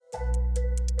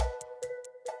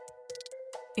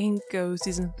Ink Go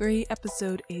Season 3,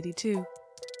 Episode 82.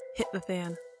 Hit the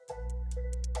Fan.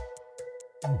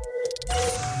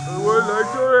 I would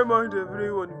like to remind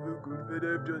everyone of the good that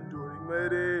I've done during my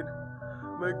reign.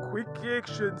 My quick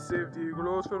action saved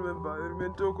Eaglos from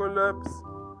environmental collapse.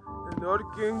 In our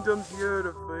kingdom's year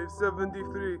of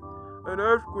 573, an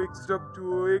earthquake struck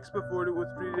 2 weeks before it was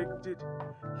predicted,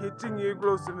 hitting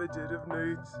Eaglos in the dead of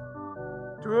night.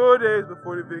 2 days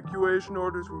before evacuation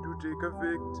orders were to take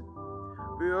effect.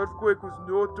 The earthquake was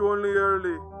not only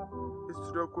early, it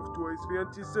struck with twice the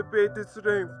anticipated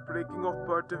strength, breaking off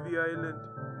part of the island.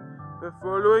 The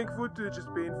following footage is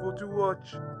painful to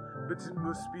watch, but it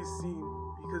must be seen,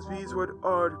 because these were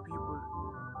our people.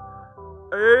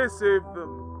 I saved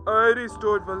them. I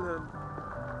restored Valhalla.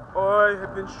 I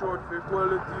have ensured their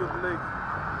quality of life.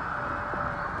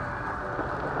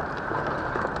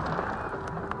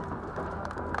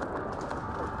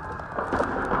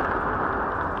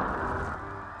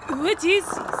 What is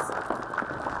this?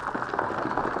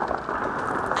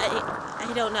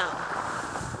 I don't know.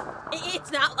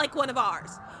 It's not like one of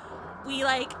ours. We,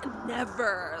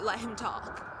 never let him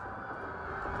talk.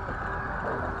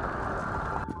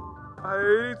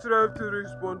 I tried to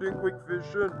respond in quick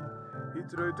vision. He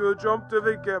tried to jump to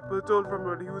the capital from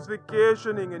where he was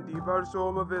vacationing in Divar's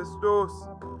home of Estos.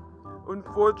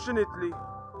 Unfortunately,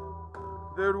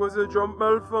 there was a jump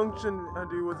malfunction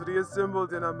and he was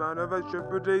reassembled in a manner that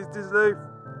jeopardized his life.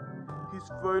 His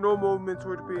final moments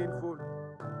were painful.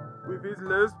 With his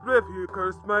last breath, he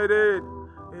cursed my reign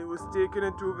and was taken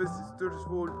into the sister's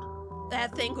vault.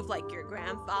 That thing with, your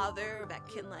grandfather that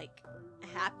can,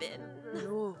 happen.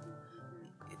 No.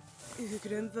 Your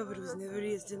grandfather was never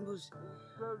reassembled.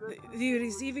 The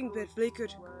receiving pad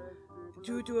flickered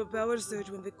due to a power surge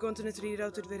when the continent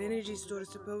rerouted their energy stores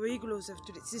to power Eaglos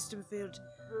after its system failed.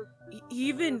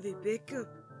 Even the backup.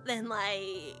 Then,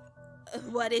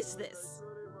 what is this?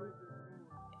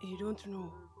 You don't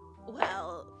know.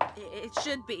 Well, it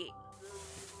should be.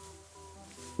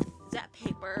 Is that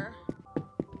paper?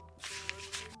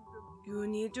 You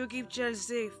need to keep Chell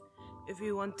safe if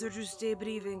you want her to stay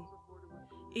breathing.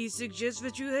 He suggests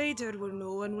that you hide her where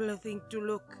no one will think to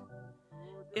look.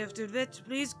 After that,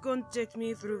 please contact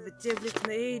me through the tablet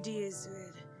my AD has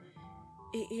read.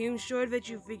 I'm sure that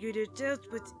you figured it out,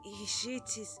 but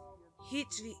his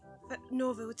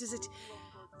Nova, what is it?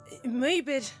 My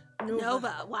bed.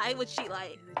 Nova, why would she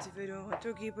But if I don't want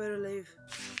to keep her alive.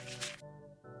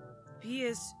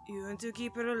 P.S. You want to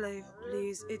keep her alive,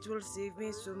 please. It will save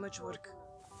me so much work.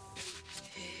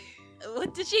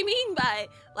 What did she mean by,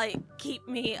 keep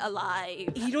me alive?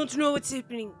 You don't know what's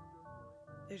happening.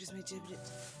 There's my tablet.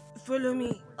 Follow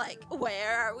me.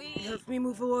 Where are we? Help me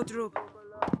move a wardrobe.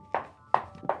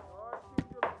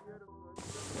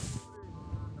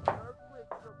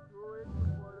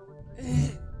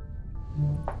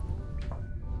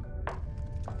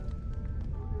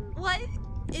 What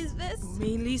is this? My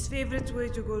least favorite way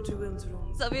to go to Wilm's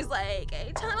room. So there's a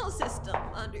tunnel system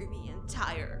under the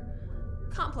entire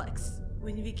complex.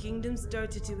 When the kingdom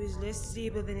started, it was less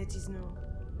stable than it is now.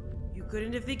 You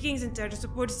couldn't have the king's entire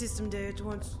support system there at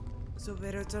once. So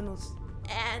there are tunnels.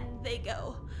 And they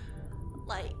go,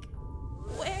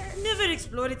 where? Never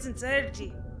explored its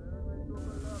entirety.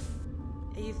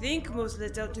 I think most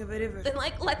let out to the river. Then,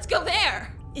 let's go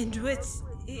there! And what?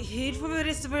 Hate for the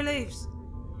rest of our lives.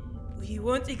 We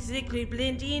won't exactly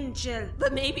blend in, Chell.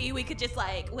 But maybe we could just,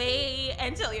 wait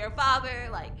until your father,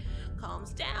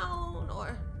 calms down,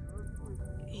 or...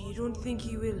 I don't think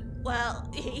he will. Well,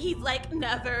 he's,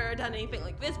 never done anything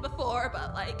like this before,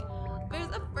 but, there's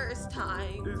a first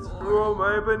time. It's through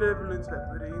my benevolence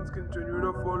that the rains continue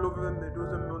to fall over the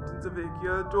meadows and mountains of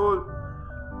Akia Atoll.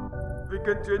 The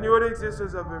continual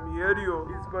existence of Vermierio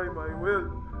is by my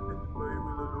will, and my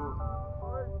will alone.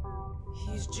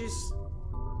 He's just...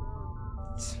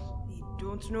 I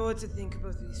don't know what to think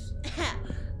about this.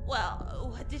 Well,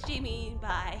 what did she mean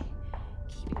by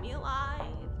keeping me alive?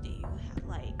 Do you have,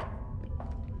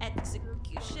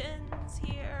 executions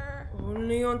here?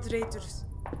 Only on traitors.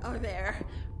 Have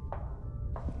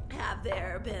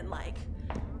there been,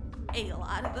 a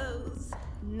lot of those?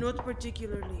 Not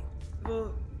particularly.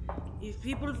 Well, if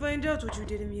people find out what you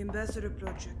did in the Ambassador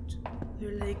Project,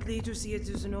 they're likely to see it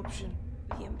as an option.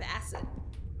 The Ambassador?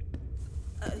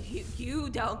 You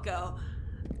don't go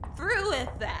through with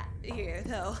that here,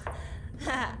 though.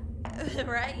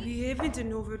 Right? We haven't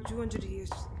in over 200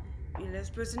 years. The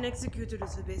last person executed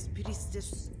was the best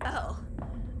priestess. Oh,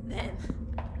 then,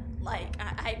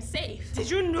 I'm safe. Did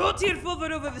you not hear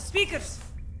father over the speakers?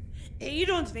 I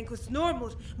don't think what's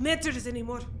normal matters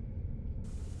anymore.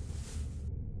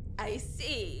 I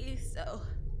see. So,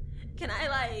 can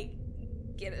I,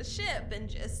 get a ship and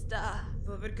just,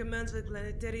 Favor commands the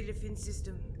planetary defense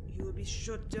system. You will be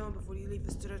shot down before you leave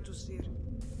the stratosphere.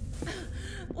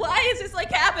 Why is this,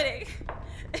 like, happening?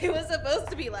 It was supposed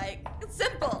to be, like,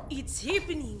 simple. It's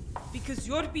happening because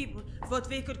your people thought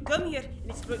they could come here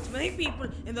and exploit my people,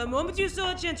 and the moment you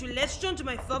saw a chance, you latched onto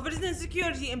my favors and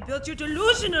security and built your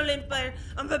delusional empire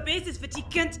on the basis that you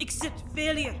can't accept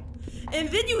failure. And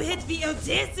then you had the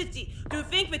audacity to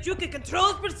think that you could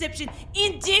control perception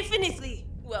indefinitely.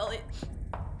 Well,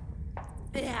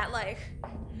 it had, like,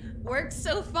 worked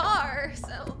so far,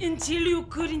 so... Until you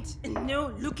couldn't, and now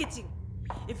look at him.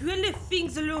 If you had left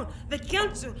things alone, the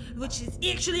council, which is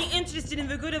actually interested in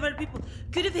the good of our people,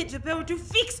 could have had the power to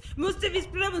fix most of his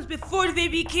problems before they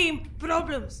became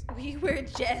problems. We were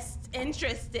just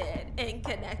interested in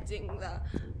connecting the...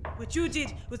 What you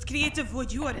did was create a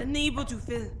void you are unable to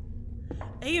fill.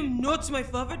 I am not my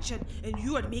favorite child, and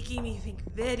you are making me think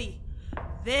very,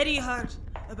 very hard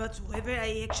about whether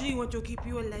I actually want to keep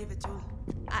you alive at all.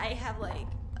 I have, like,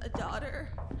 a daughter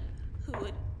who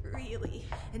would really...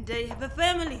 And I have a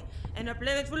family, and a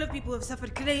planet full of people have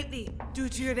suffered greatly due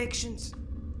to your actions.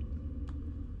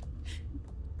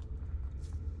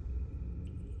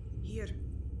 Here.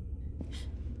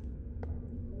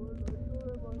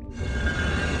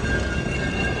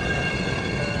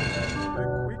 My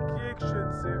quick action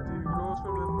saved the Eagles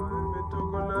from environmental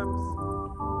collapse.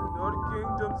 In our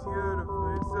kingdom's year of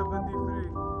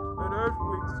 573, an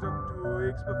earthquake struck 2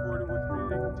 weeks before it was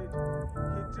predicted,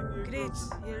 hitting Great,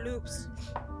 Eagles. your loops.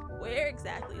 Where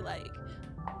exactly, like,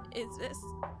 is this?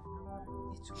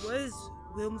 It was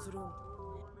Wilm's room.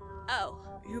 Oh,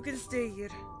 You can stay here.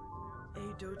 I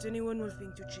doubt anyone will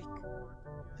think to check.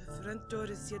 The front door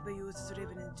is sealed by you as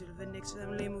Revenant until the next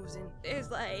family moves in. there's,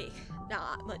 like,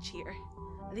 not much here.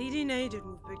 Lady Nyder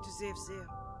moved back to safe there.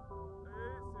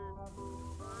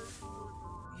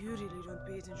 You really don't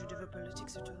pay attention to the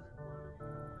politics at all.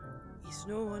 It's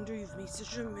no wonder you've made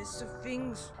such a mess of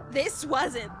things. This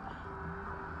wasn't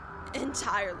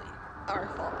entirely our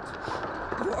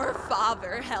fault. Your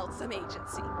father held some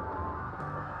agency.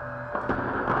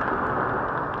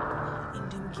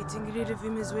 And I'm getting rid of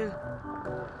him as well.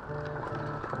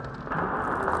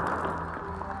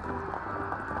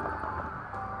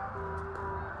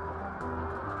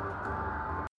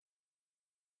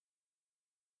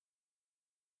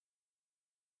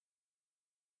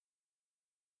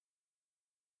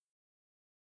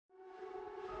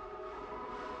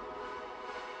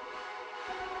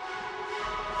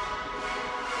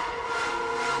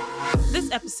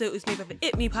 This episode is made by the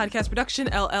It Me Podcast Production,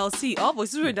 LLC. All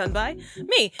voices were done by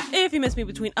me. If you miss me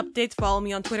between updates, follow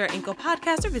me on Twitter at Inko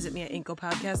Podcast or visit me at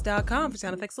InkoPodcast.com for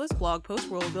sound effects list, blog posts,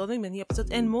 world building, mini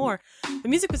episodes, and more. The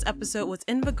music for this episode was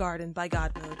In the Garden by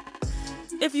God Mode.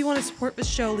 If you want to support the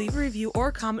show, leave a review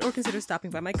or comment or consider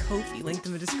stopping by my Ko-fi linked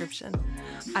in the description.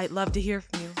 I'd love to hear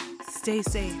from you. Stay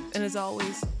safe, and as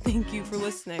always, thank you for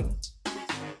listening.